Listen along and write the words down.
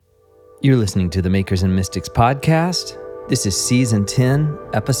You're listening to the Makers and Mystics podcast. This is Season 10,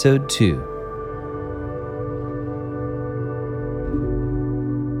 Episode 2.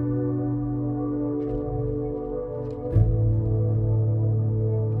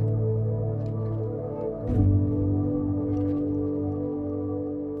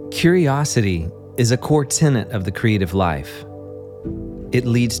 Curiosity is a core tenet of the creative life. It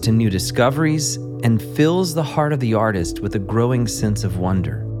leads to new discoveries and fills the heart of the artist with a growing sense of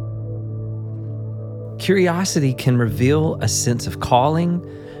wonder. Curiosity can reveal a sense of calling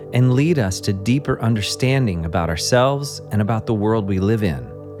and lead us to deeper understanding about ourselves and about the world we live in.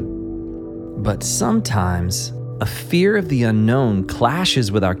 But sometimes, a fear of the unknown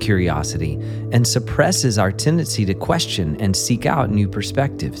clashes with our curiosity and suppresses our tendency to question and seek out new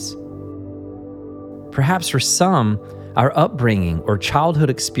perspectives. Perhaps for some, our upbringing or childhood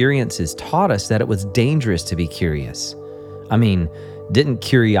experiences taught us that it was dangerous to be curious. I mean, didn't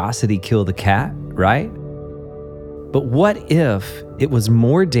curiosity kill the cat, right? But what if it was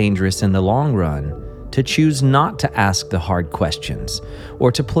more dangerous in the long run to choose not to ask the hard questions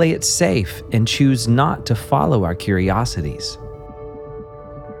or to play it safe and choose not to follow our curiosities?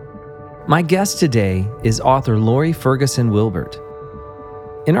 My guest today is author Lori Ferguson Wilbert.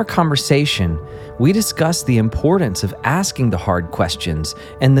 In our conversation, we discuss the importance of asking the hard questions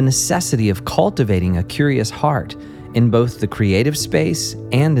and the necessity of cultivating a curious heart in both the creative space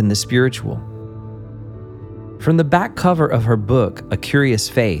and in the spiritual. From the back cover of her book, A Curious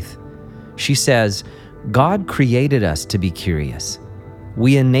Faith, she says, God created us to be curious.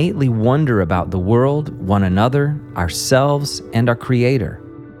 We innately wonder about the world, one another, ourselves, and our Creator.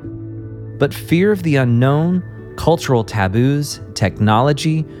 But fear of the unknown, cultural taboos,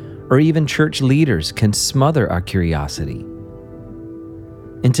 technology, or even church leaders can smother our curiosity.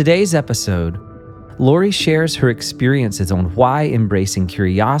 In today's episode, Lori shares her experiences on why embracing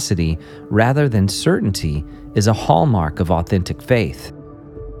curiosity rather than certainty is a hallmark of authentic faith.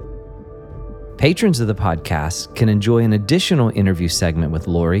 Patrons of the podcast can enjoy an additional interview segment with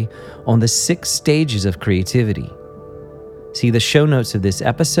Lori on the 6 stages of creativity. See the show notes of this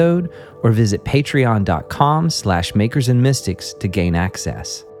episode or visit patreon.com/makersandmystics to gain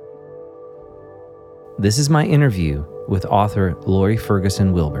access. This is my interview with author Lori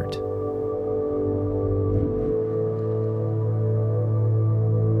Ferguson Wilbert.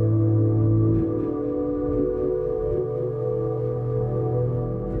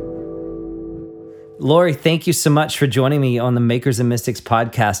 Lori, thank you so much for joining me on the Makers and Mystics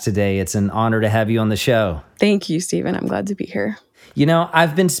podcast today. It's an honor to have you on the show. Thank you, Stephen. I'm glad to be here. You know,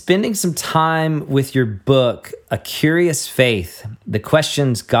 I've been spending some time with your book, A Curious Faith, the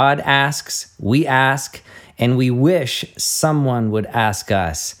questions God asks, we ask, and we wish someone would ask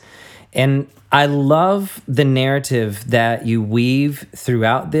us. And I love the narrative that you weave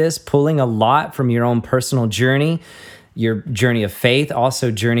throughout this, pulling a lot from your own personal journey, your journey of faith,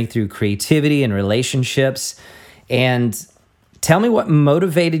 also journey through creativity and relationships. And tell me what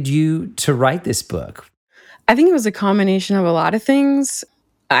motivated you to write this book. I think it was a combination of a lot of things.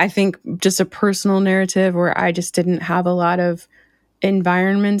 I think just a personal narrative where I just didn't have a lot of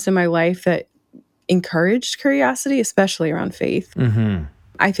environments in my life that encouraged curiosity, especially around faith. Mm-hmm.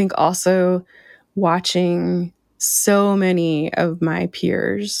 I think also watching so many of my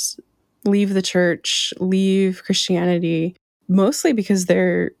peers leave the church, leave Christianity, mostly because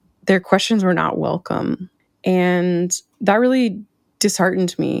their questions were not welcome. And that really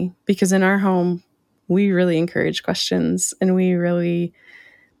disheartened me because in our home, we really encourage questions and we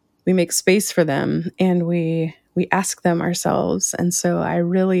make space for them and we ask them ourselves. And so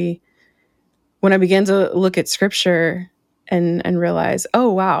when I began to look at scripture and realize, oh,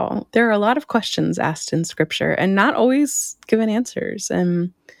 wow, there are a lot of questions asked in scripture and not always given answers.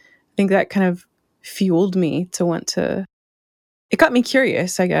 And I think that kind of fueled me it got me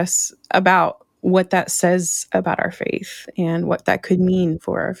curious, I guess, about what that says about our faith and what that could mean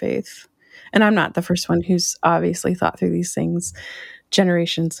for our faith. And I'm not the first one who's obviously thought through these things.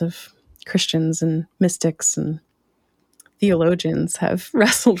 Generations of Christians and mystics and theologians have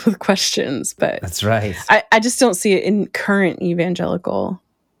wrestled with questions, but That's right. I just don't see it in current evangelical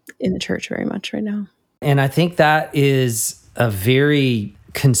in the church very much right now. And I think that is a very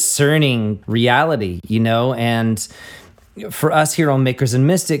concerning reality, and for us here on Makers and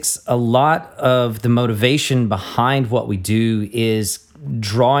Mystics, a lot of the motivation behind what we do is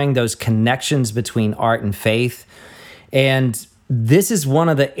drawing those connections between art and faith. And this is one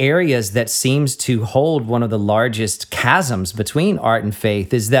of the areas that seems to hold one of the largest chasms between art and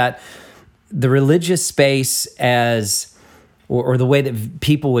faith, is that the religious space or the way that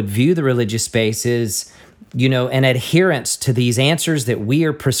people would view the religious space is an adherence to these answers that we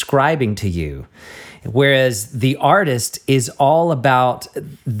are prescribing to you. Whereas the artist is all about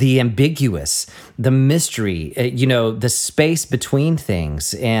the ambiguous, the mystery, the space between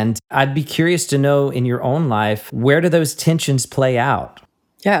things. And I'd be curious to know in your own life, where do those tensions play out?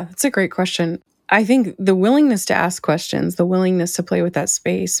 Yeah, that's a great question. I think the willingness to ask questions, the willingness to play with that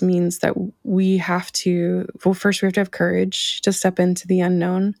space means that we have to, well, first we have to have courage to step into the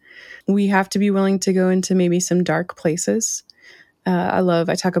unknown. We have to be willing to go into maybe some dark places.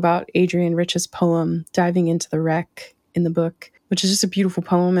 I talk about Adrienne Rich's poem, Diving into the Wreck, in the book, which is just a beautiful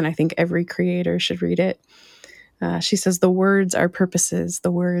poem, and I think every creator should read it. She says, the words are purposes,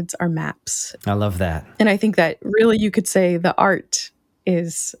 the words are maps. I love that. And I think that really you could say the art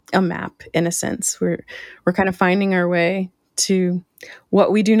is a map in a sense. We're kind of finding our way to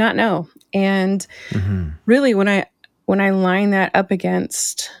what we do not know. And really when I line that up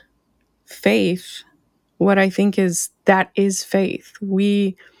against faith, what I think is that is faith.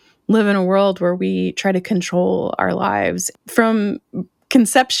 We live in a world where we try to control our lives from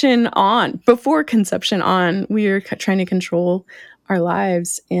conception on. Before conception on, we are trying to control our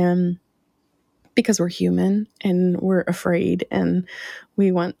lives, and because we're human and we're afraid and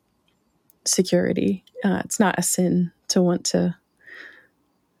we want security. It's not a sin to want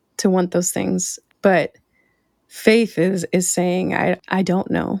those things, but faith is saying, I don't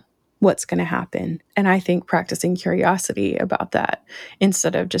know what's going to happen. And I think practicing curiosity about that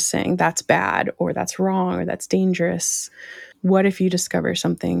instead of just saying that's bad or that's wrong or that's dangerous. What if you discover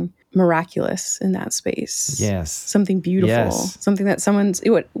something miraculous in that space? Yes. Something beautiful. Yes. Something that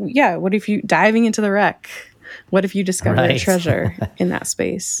what if you diving into the wreck? What if you discover a treasure in that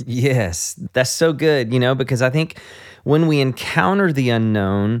space? Yes, that's so good, because I think when we encounter the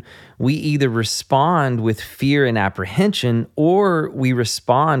unknown, we either respond with fear and apprehension, or we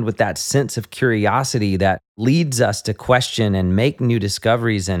respond with that sense of curiosity that leads us to question and make new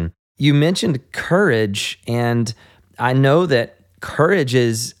discoveries. And you mentioned courage, and I know that courage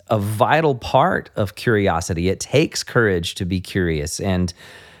is a vital part of curiosity. It takes courage to be curious. And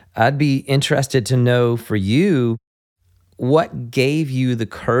I'd be interested to know for you, what gave you the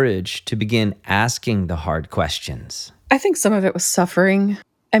courage to begin asking the hard questions? I think some of it was suffering.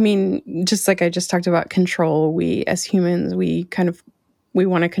 I mean, just like I just talked about control, we as humans, we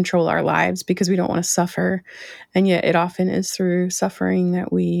want to control our lives because we don't want to suffer. And yet it often is through suffering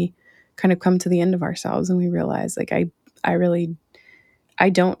that we kind of come to the end of ourselves and we realize, like, I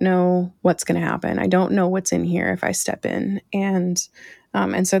don't know what's going to happen. I don't know what's in here if I step in. And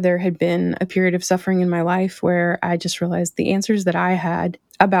so there had been a period of suffering in my life where I just realized the answers that I had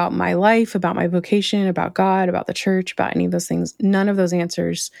about my life, about my vocation, about God, about the church, about any of those things, none of those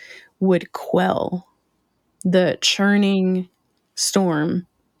answers would quell the churning storm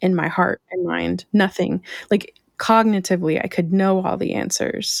in my heart and mind. Nothing. Like cognitively, I could know all the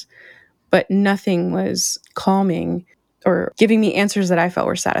answers, but nothing was calming or giving me answers that I felt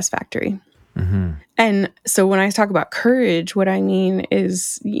were satisfactory. Mm-hmm. And so when I talk about courage, what I mean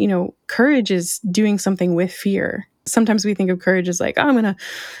is, courage is doing something with fear. Sometimes we think of courage as like, oh, I'm going to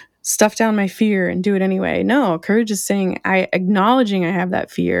stuff down my fear and do it anyway. No, courage is saying, acknowledging I have that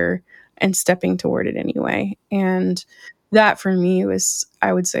fear and stepping toward it anyway. And that for me was,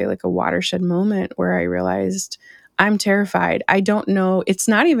 I would say, like a watershed moment where I realized I'm terrified. I don't know. It's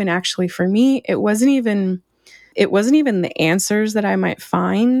not even actually for me. It wasn't even the answers that I might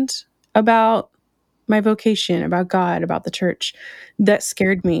find about my vocation, about God, about the church that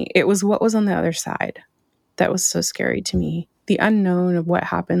scared me. It was what was on the other side that was so scary to me. The unknown of what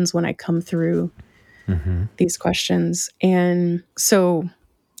happens when I come through these questions. And so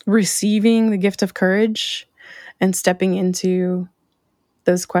receiving the gift of courage and stepping into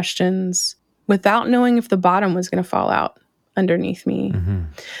those questions without knowing if the bottom was going to fall out underneath me.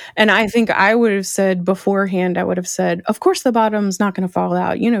 And I think I would have said beforehand, of course the bottom's not going to fall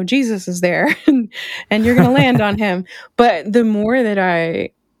out. Jesus is there and you're going to land on him. But the more that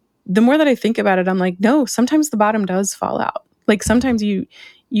I think about it, I'm like, no, sometimes the bottom does fall out. Like sometimes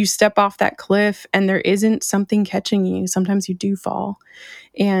you step off that cliff and there isn't something catching you. Sometimes you do fall.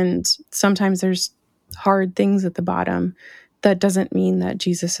 And sometimes there's hard things at the bottom. That doesn't mean that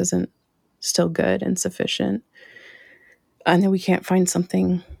Jesus isn't still good and sufficient. And then we can't find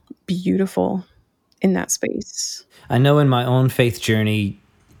something beautiful in that space. I know in my own faith journey,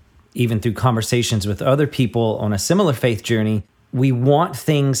 even through conversations with other people on a similar faith journey, we want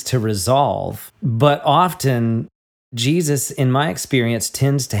things to resolve. But often, Jesus, in my experience,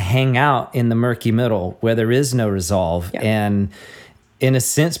 tends to hang out in the murky middle where there is no resolve. Yeah. And in a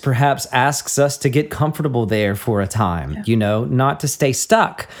sense, perhaps asks us to get comfortable there for a time, not to stay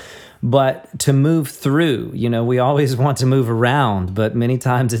stuck, but to move through. We always want to move around, but many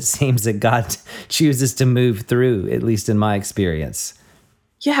times it seems that God chooses to move through, at least in my experience.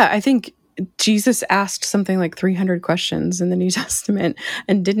 Yeah, I think Jesus asked something like 300 questions in the New Testament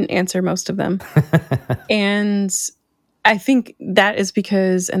and didn't answer most of them. And I think that is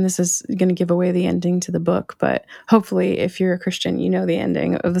because, and this is going to give away the ending to the book, but hopefully if you're a Christian, you know the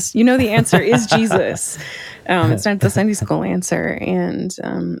ending of this. You know the answer is Jesus. It's not the Sunday school answer, and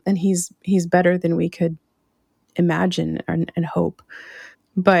he's better than we could imagine and hope.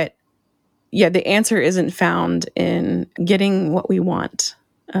 But yeah, the answer isn't found in getting what we want.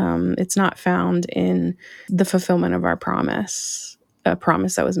 It's not found in the fulfillment of our promise, a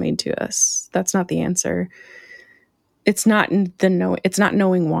promise that was made to us. That's not the answer. It's not it's not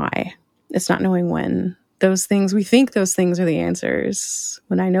knowing why. It's not knowing when. Those things, we think those things are the answers.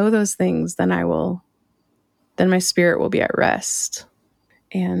 When I know those things, then my spirit will be at rest.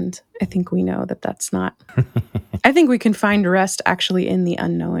 And I think we know that that's not. I think we can find rest actually in the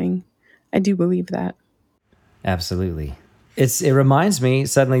unknowing. I do believe that. Absolutely. It reminds me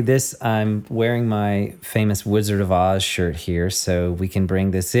suddenly I'm wearing my famous Wizard of Oz shirt here, so we can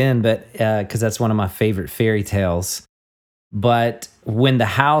bring this in, but because that's one of my favorite fairy tales. But when the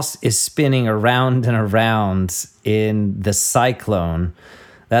house is spinning around and around in the cyclone,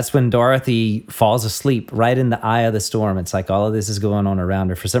 that's when Dorothy falls asleep right in the eye of the storm. It's like all of this is going on around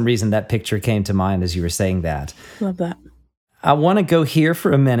her. For some reason, that picture came to mind as you were saying that. Love that. I want to go here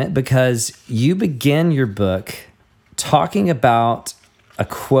for a minute because you begin your book talking about a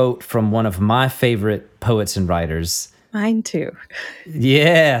quote from one of my favorite poets and writers. Mine too.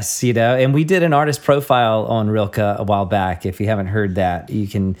 Yes, and we did an artist profile on Rilke a while back. If you haven't heard that, you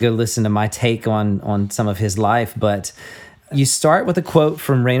can go listen to my take on some of his life. But you start with a quote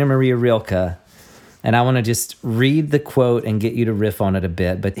from Rainer Maria Rilke, and I want to just read the quote and get you to riff on it a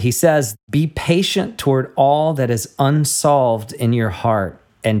bit. But he says, "Be patient toward all that is unsolved in your heart,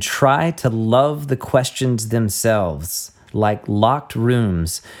 and try to love the questions themselves, like locked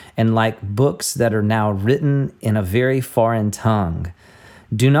rooms and like books that are now written in a very foreign tongue.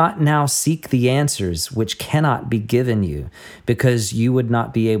 Do not now seek the answers which cannot be given you, because you would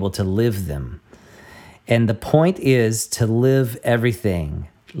not be able to live them." And the point is to live everything.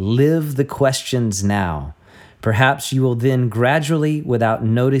 Live the questions now. Perhaps you will then gradually, without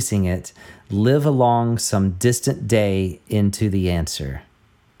noticing it, live along some distant day into the answer.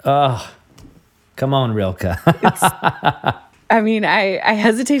 Oh, come on, Rilke. I mean, I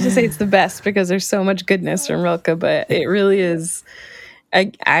hesitate to say it's the best because there's so much goodness from Rilke, but it really is.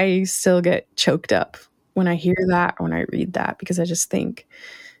 I still get choked up when I hear that or when I read that, because I just think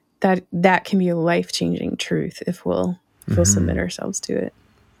that can be a life-changing truth if we'll submit ourselves to it.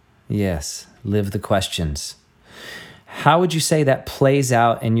 Yes, live the questions. How would you say that plays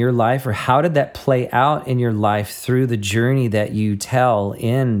out in your life, or how did that play out in your life through the journey that you tell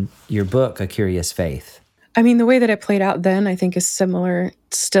in your book, A Curious Faith? I mean, the way that it played out then, I think, is similar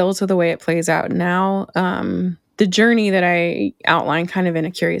still to the way it plays out now. The journey that I outline kind of in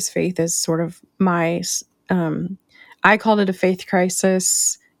A Curious Faith is sort of I called it a faith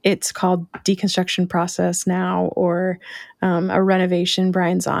crisis. It's called deconstruction process now, or a renovation.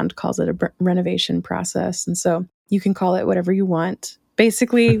 Brian Zond calls it a renovation process. And so you can call it whatever you want.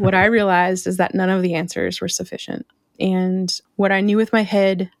 Basically, what I realized is that none of the answers were sufficient. And what I knew with my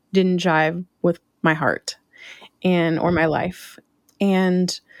head didn't jive with my heart or my life.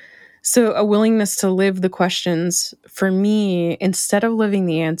 And so a willingness to live the questions for me, instead of living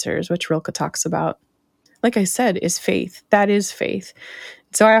the answers, which Rilke talks about, like I said, is faith. That is faith.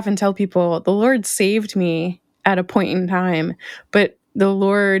 So I often tell people, the Lord saved me at a point in time, but the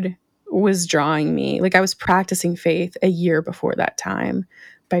Lord was drawing me. Like, I was practicing faith a year before that time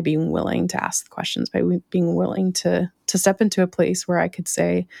by being willing to ask the questions, by being willing to step into a place where I could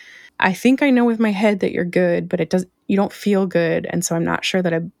say, I think I know with my head that you're good, but you don't feel good. And so I'm not sure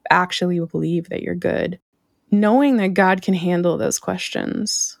that I actually believe that you're good. Knowing that God can handle those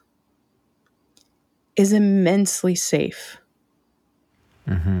questions is immensely safe.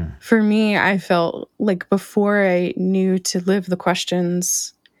 Mm-hmm. For me, I felt like before I knew to live the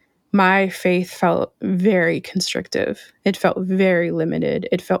questions, my faith felt very constrictive. It felt very limited.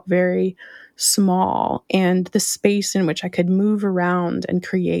 It felt very small. And the space in which I could move around and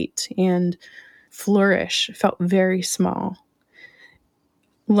create and flourish felt very small.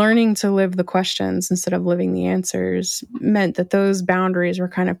 Learning to live the questions instead of living the answers meant that those boundaries were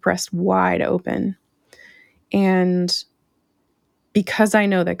kind of pressed wide open. And because I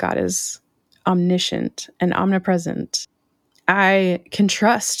know that God is omniscient and omnipresent I can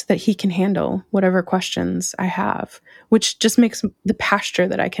trust that he can handle whatever questions I have, which just makes the pasture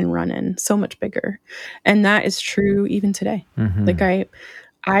that I can run in so much bigger. And that is true even today. Like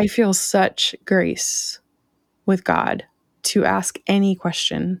I feel such grace with God to ask any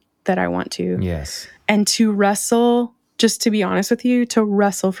question that I want to. Yes. And to wrestle, just to be honest with you, to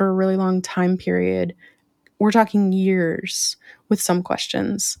wrestle for a really long time period. We're talking years with some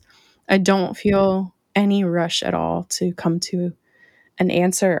questions. I don't feel any rush at all to come to an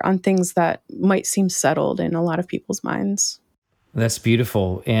answer on things that might seem settled in a lot of people's minds. That's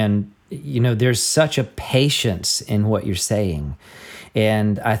beautiful. And, there's such a patience in what you're saying.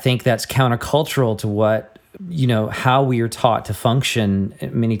 And I think that's countercultural to what, how we are taught to function.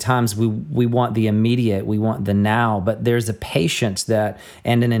 Many times we want the immediate, we want the now, but there's a patience and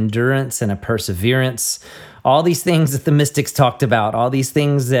an endurance and a perseverance, all these things that the mystics talked about, all these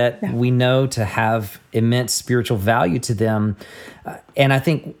things that we know to have immense spiritual value to them. And I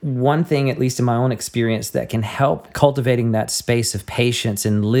think one thing, at least in my own experience, that can help cultivating that space of patience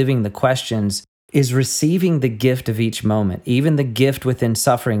and living the questions is receiving the gift of each moment, even the gift within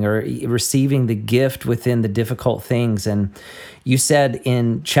suffering, or receiving the gift within the difficult things. And you said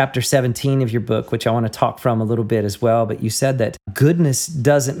in chapter 17 of your book, which I want to talk from a little bit as well, but you said that goodness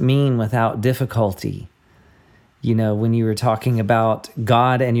doesn't mean without difficulty. When you were talking about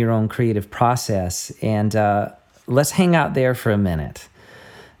God and your own creative process. And let's hang out there for a minute.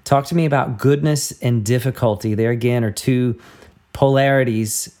 Talk to me about goodness and difficulty. There again are two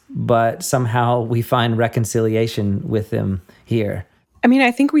polarities, but somehow we find reconciliation with them here. I mean,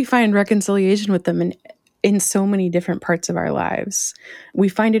 I think we find reconciliation with them in so many different parts of our lives. We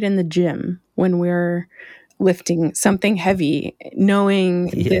find it in the gym when we're lifting something heavy, knowing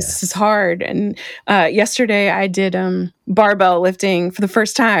this is hard. And yesterday I did barbell lifting for the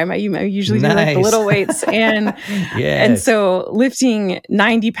first time. I usually do like the little weights. And and so lifting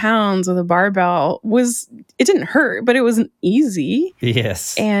 90 pounds with a barbell it didn't hurt, but it wasn't easy.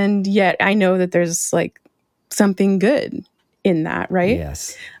 Yes. And yet I know that there's like something good in that, right?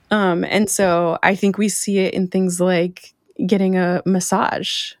 Yes. And so I think we see it in things like getting a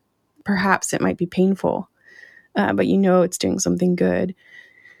massage. Perhaps it might be painful, but it's doing something good.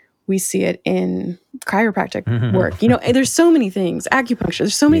 We see it in chiropractic work. There's so many things, acupuncture,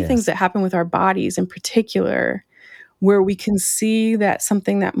 there's so many things that happen with our bodies in particular, where we can see that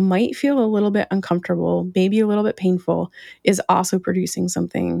something that might feel a little bit uncomfortable, maybe a little bit painful, is also producing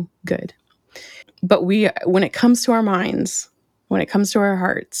something good. But when it comes to our minds, when it comes to our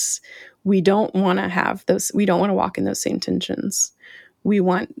hearts, we don't want to walk in those same tensions. We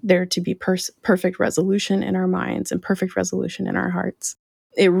want there to be perfect resolution in our minds and perfect resolution in our hearts.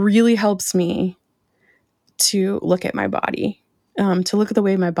 It really helps me to look at my body, to look at the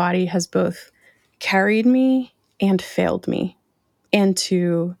way my body has both carried me and failed me, and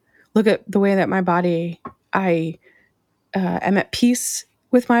to look at the way that my body, I am at peace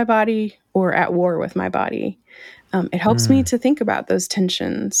with my body or at war with my body. It helps me to think about those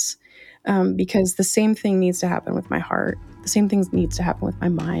tensions, because the same thing needs to happen with my heart. The same thing needs to happen with my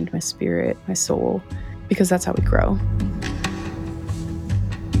mind, my spirit, my soul, because that's how we grow.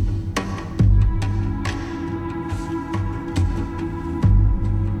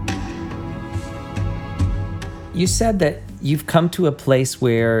 You said that you've come to a place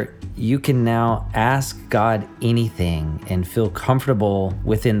where you can now ask God anything and feel comfortable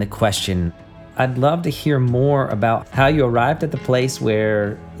within the question. I'd love to hear more about how you arrived at the place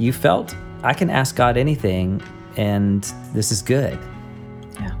where you felt, I can ask God anything and this is good.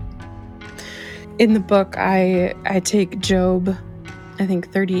 Yeah. In the book, I take Job, I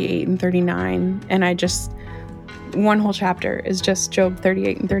think 38 and 39, and one whole chapter is just Job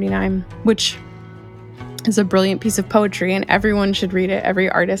 38 and 39, which is a brilliant piece of poetry, and everyone should read it. Every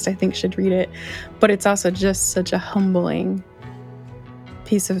artist, I think, should read it. But it's also just such a humbling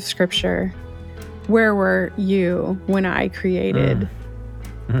piece of scripture. Where were you when I created,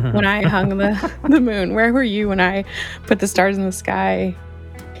 when I hung the moon? Where were you when I put the stars in the sky?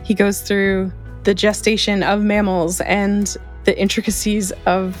 He goes through the gestation of mammals and the intricacies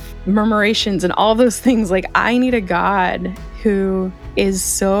of murmurations and all those things. Like, I need a God who is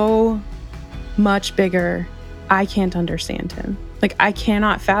so much bigger. I can't understand him. Like, I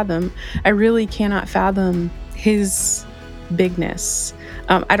really cannot fathom his bigness.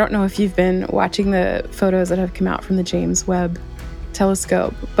 I don't know if you've been watching the photos that have come out from the James Webb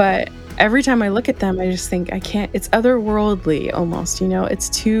telescope, but every time I look at them, I just think, I can't, it's otherworldly almost, it's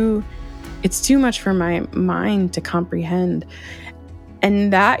too much for my mind to comprehend.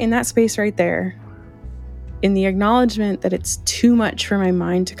 And that, in that space right there, in the acknowledgement that it's too much for my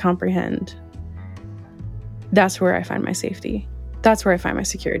mind to comprehend, that's where I find my safety. That's where I find my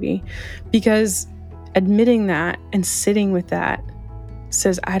security. Because admitting that and sitting with that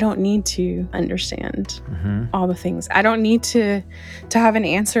says, I don't need to understand all the things. I don't need to have an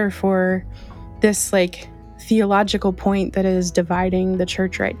answer for this like theological point that is dividing the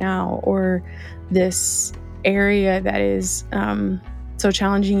church right now, or this area that is so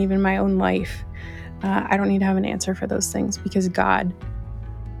challenging even in my own life. I don't need to have an answer for those things, because God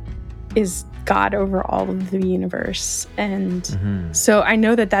is God over all of the universe. And so I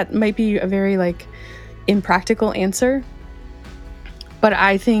know that might be a very like impractical answer, but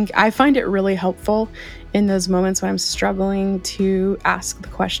I think I find it really helpful in those moments when I'm struggling to ask the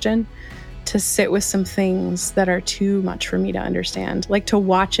question, to sit with some things that are too much for me to understand, like to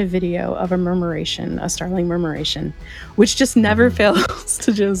watch a video of a murmuration, a starling murmuration, which just never fails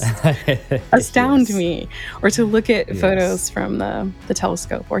to just astound me, or to look at photos from the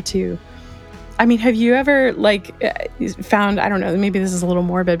telescope, or to, I mean, have you ever like found, I don't know, maybe this is a little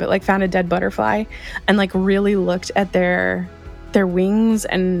morbid, but like found a dead butterfly and like really looked at their wings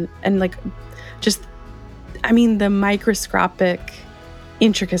and like just, I mean, the microscopic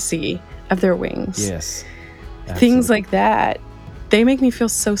intricacy of their wings. Yes. Absolutely. Things like that, they make me feel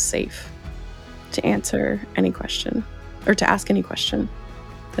so safe to answer any question, or to ask any question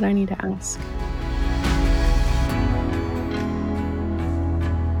that I need to ask.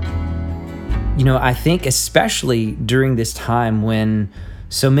 You know, I think especially during this time when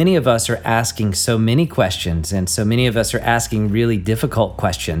so many of us are asking so many questions, and so many of us are asking really difficult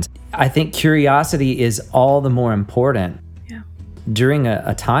questions, I think curiosity is all the more important during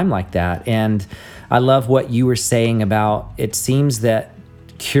a time like that. And I love what you were saying about, it seems that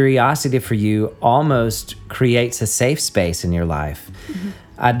curiosity for you almost creates a safe space in your life.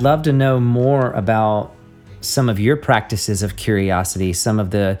 I'd love to know more about some of your practices of curiosity, some of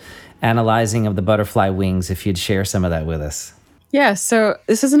the analyzing of the butterfly wings, if you'd share some of that with us. Yeah, so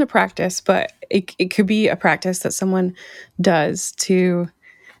this isn't a practice, but it could be a practice that someone does to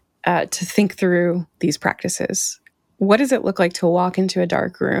think through these practices. What does it look like to walk into a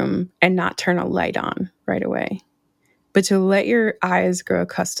dark room and not turn a light on right away, but to let your eyes grow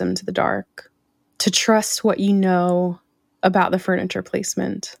accustomed to the dark, to trust what you know about the furniture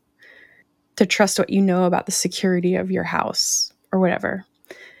placement, to trust what you know about the security of your house or whatever,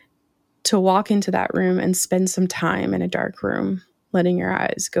 to walk into that room and spend some time in a dark room, letting your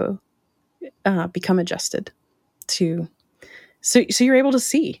eyes go, become adjusted to, so you're able to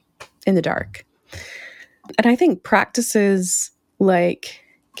see in the dark. And I think practices like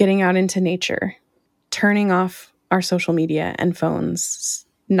getting out into nature, turning off our social media and phones,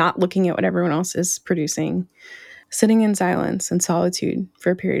 not looking at what everyone else is producing, sitting in silence and solitude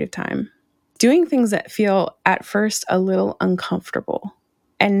for a period of time, doing things that feel at first a little uncomfortable,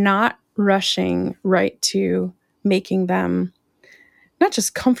 and not rushing right to making them not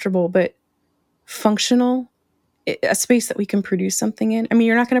just comfortable, but functional, a space that we can produce something in. I mean,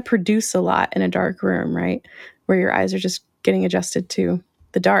 you're not going to produce a lot in a dark room, right? Where your eyes are just getting adjusted to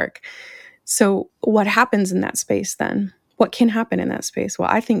the dark. So what happens in that space then? What can happen in that space? Well,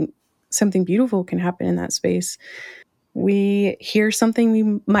 I think something beautiful can happen in that space. We hear something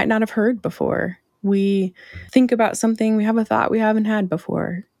we might not have heard before. We think about something, we have a thought we haven't had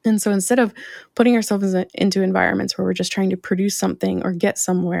before. And so instead of putting ourselves into environments where we're just trying to produce something or get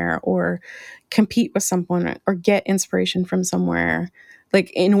somewhere or compete with someone or get inspiration from somewhere, like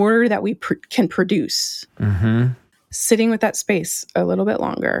in order that we can produce, sitting with that space a little bit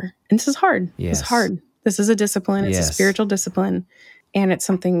longer. And this is hard. Yes. It's hard. This is a discipline. It's Yes. a spiritual discipline. And it's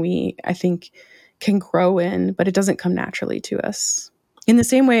something we, I think, can grow in, but it doesn't come naturally to us. In the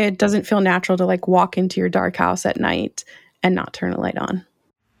same way, it doesn't feel natural to like walk into your dark house at night and not turn a light on.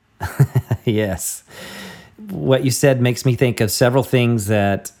 Yes. What you said makes me think of several things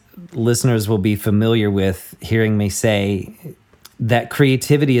that listeners will be familiar with hearing me say, that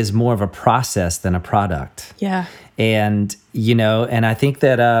creativity is more of a process than a product. Yeah. And, you know, and I think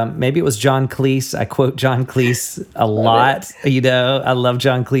that maybe it was John Cleese. I quote John Cleese a lot. You know, I love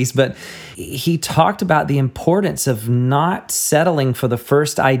John Cleese, but he talked about the importance of not settling for the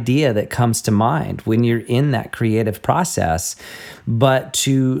first idea that comes to mind when you're in that creative process, but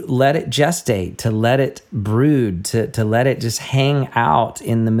to let it gestate, to let it brood, to let it just hang out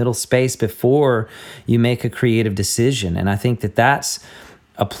in the middle space before you make a creative decision. And I think that that's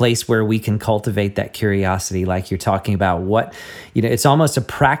a place where we can cultivate that curiosity, like you're talking about. What, you know, it's almost a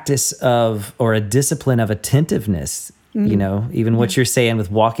practice of, or a discipline of attentiveness, you know, even what you're saying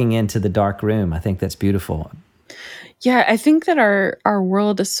with walking into the dark room. I think that's beautiful. Yeah, I think that our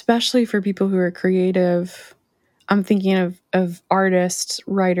world, especially for people who are creative, I'm thinking of artists,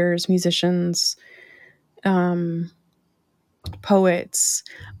 writers, musicians, poets.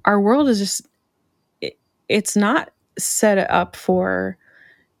 Our world is just, it's not set up for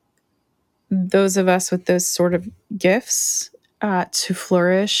those of us with those sort of gifts to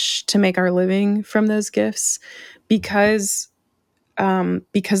flourish, to make our living from those gifts, because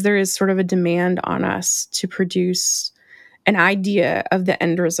there is sort of a demand on us to produce an idea of the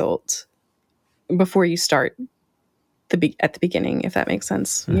end result before you start at the beginning, if that makes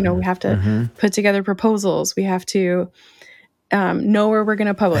sense. Mm-hmm. You know, we have to put together proposals. We have to know where we're going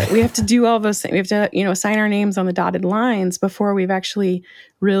to publish. We have to do all those things. We have to, you know, sign our names on the dotted lines before we've actually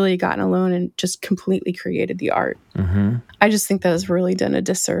really gotten alone and just completely created the art. Mm-hmm. I just think that has really done a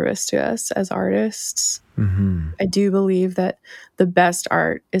disservice to us as artists. Mm-hmm. I do believe that the best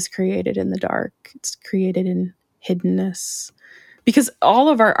art is created in the dark. It's created in hiddenness, because all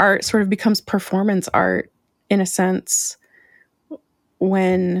of our art sort of becomes performance art in a sense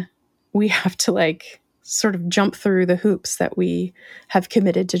when we have to like sort of jump through the hoops that we have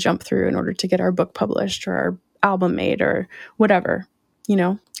committed to jump through in order to get our book published or our album made or whatever, you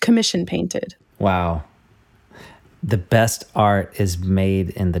know, commission painted. Wow. The best art is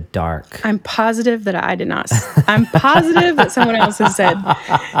made in the dark. I'm positive that I did not. I'm positive that someone else has said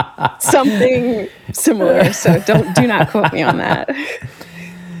something similar. So do not quote me on that.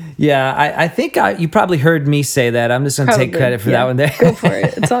 Yeah, I think you probably heard me say that. I'm just going to take credit for that one there. Go for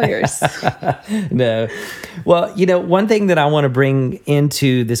it. It's all yours. No. Well, you know, one thing that I want to bring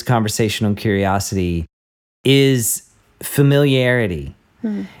into this conversation on curiosity is familiarity.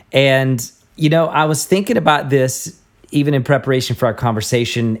 And, you know, I was thinking about this even in preparation for our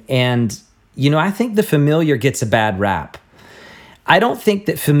conversation. And, you know, I think the familiar gets a bad rap. I don't think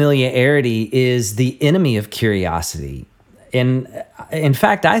that familiarity is the enemy of curiosity. And in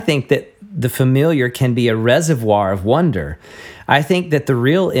fact, I think that the familiar can be a reservoir of wonder. I think that the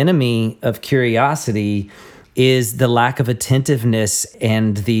real enemy of curiosity is the lack of attentiveness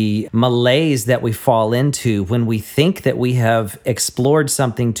and the malaise that we fall into when we think that we have explored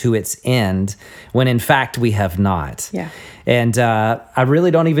something to its end, when in fact we have not. Yeah. And I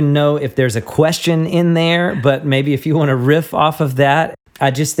really don't even know if there's a question in there, but maybe if you want to riff off of that. I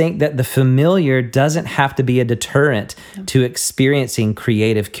just think that the familiar doesn't have to be a deterrent to experiencing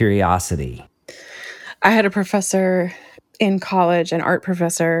creative curiosity. I had a professor in college, an art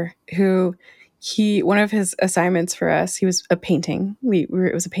professor, who one of his assignments for us, he was a painting. It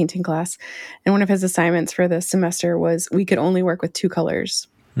was a painting class. And one of his assignments for the semester was we could only work with 2 colors,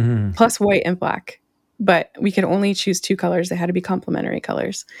 plus white and black. But we could only choose 2 colors. They had to be complementary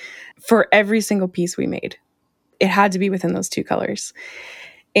colors for every single piece we made. It had to be within those 2 colors.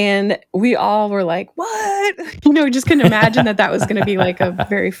 And we all were like, what? You know, we just couldn't imagine that was going to be like a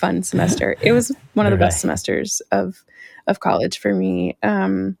very fun semester. It was one of the best semesters of college for me.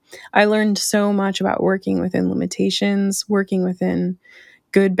 I learned so much about working within limitations, working within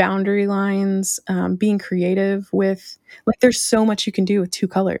good boundary lines, being creative with, like, there's so much you can do with 2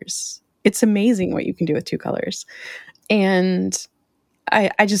 colors. It's amazing what you can do with 2 colors. And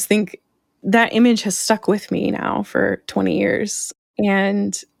I just think that image has stuck with me now for 20 years.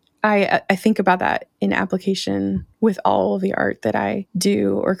 And I think about that in application with all of the art that I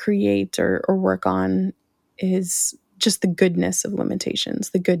do or create or work on, is just the goodness of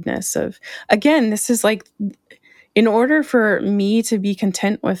limitations, the goodness of, again, this is like, in order for me to be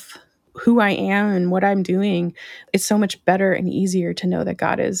content with who I am and what I'm doing, it's so much better and easier to know that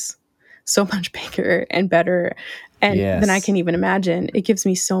God is so much bigger and better than I can even imagine. It gives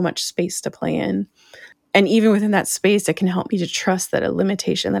me so much space to play in. And even within that space, it can help me to trust that a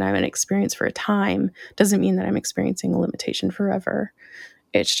limitation that I'm going to experience for a time doesn't mean that I'm experiencing a limitation forever.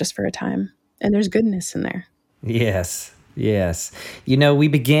 It's just for a time. And there's goodness in there. Yes, yes. You know, we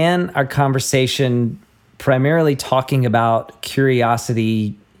began our conversation primarily talking about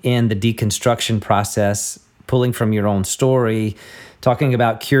curiosity in the deconstruction process, pulling from your own story, talking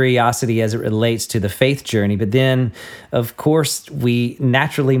about curiosity as it relates to the faith journey. But then, of course, we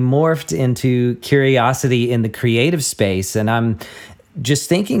naturally morphed into curiosity in the creative space. And I'm just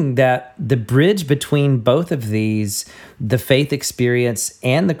thinking that the bridge between both of these, the faith experience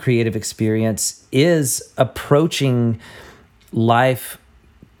and the creative experience, is approaching life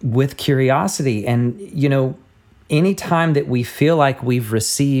with curiosity. And, you know, anytime that we feel like we've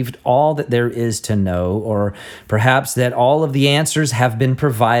received all that there is to know, or perhaps that all of the answers have been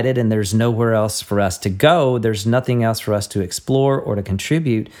provided and there's nowhere else for us to go, there's nothing else for us to explore or to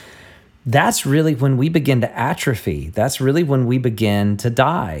contribute, that's really when we begin to atrophy. That's really when we begin to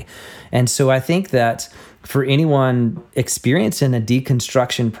die. And so I think that for anyone experiencing a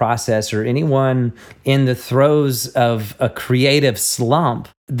deconstruction process or anyone in the throes of a creative slump,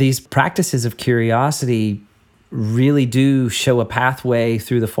 these practices of curiosity really do show a pathway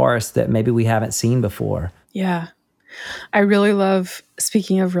through the forest that maybe we haven't seen before. Yeah. I really love,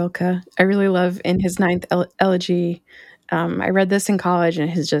 speaking of Rilke, I really love in his ninth elegy. I read this in college and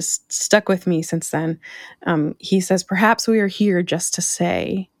it has just stuck with me since then. He says, "Perhaps we are here just to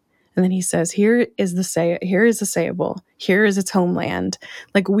say." And then he says, here is the sayable. Here is its homeland.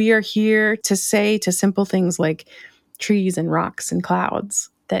 Like, we are here to say to simple things like trees and rocks and clouds,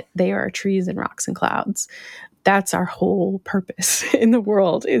 that they are trees and rocks and clouds. That's our whole purpose in the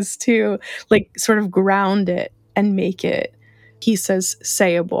world, is to like sort of ground it and make it, he says,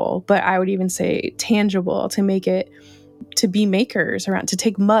 sayable, but I would even say tangible, to make it, to be makers around, to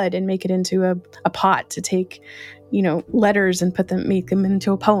take mud and make it into a pot, to take, letters and make them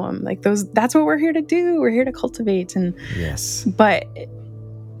into a poem. Like that's what we're here to do. We're here to cultivate. And yes, but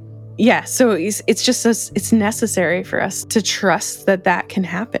yeah, so it's just it's necessary for us to trust that can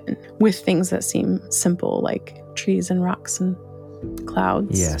happen with things that seem simple, like trees and rocks and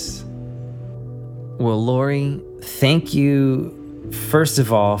clouds. Yes. Well, Lori, thank you, first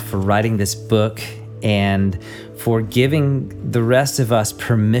of all, for writing this book and for giving the rest of us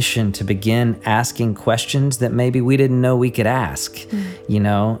permission to begin asking questions that maybe we didn't know we could ask,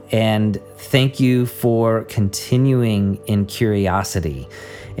 and thank you for continuing in curiosity.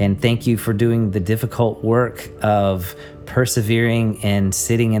 And thank you for doing the difficult work of persevering and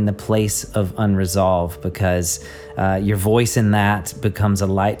sitting in the place of unresolved, because your voice in that becomes a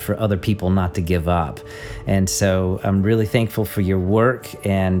light for other people not to give up. And so I'm really thankful for your work,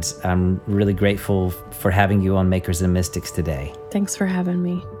 and I'm really grateful for having you on Makers and Mystics today. Thanks for having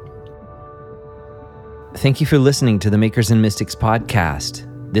me. Thank you for listening to the Makers and Mystics podcast.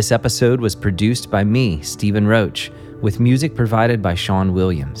 This episode was produced by me, Stephen Roach, with music provided by Sean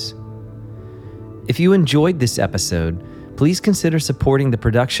Williams. If you enjoyed this episode, please consider supporting the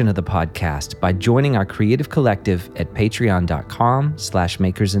production of the podcast by joining our creative collective at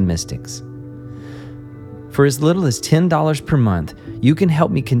patreon.com/makersandmystics. For as little as $10 per month, you can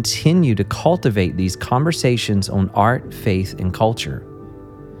help me continue to cultivate these conversations on art, faith, and culture.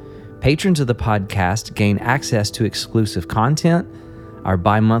 Patrons of the podcast gain access to exclusive content, our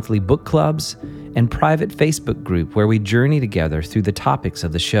bi-monthly book clubs, and private Facebook group where we journey together through the topics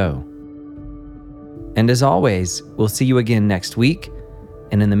of the show. And as always, we'll see you again next week.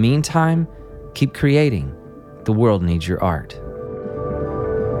 And in the meantime, keep creating. The world needs your art.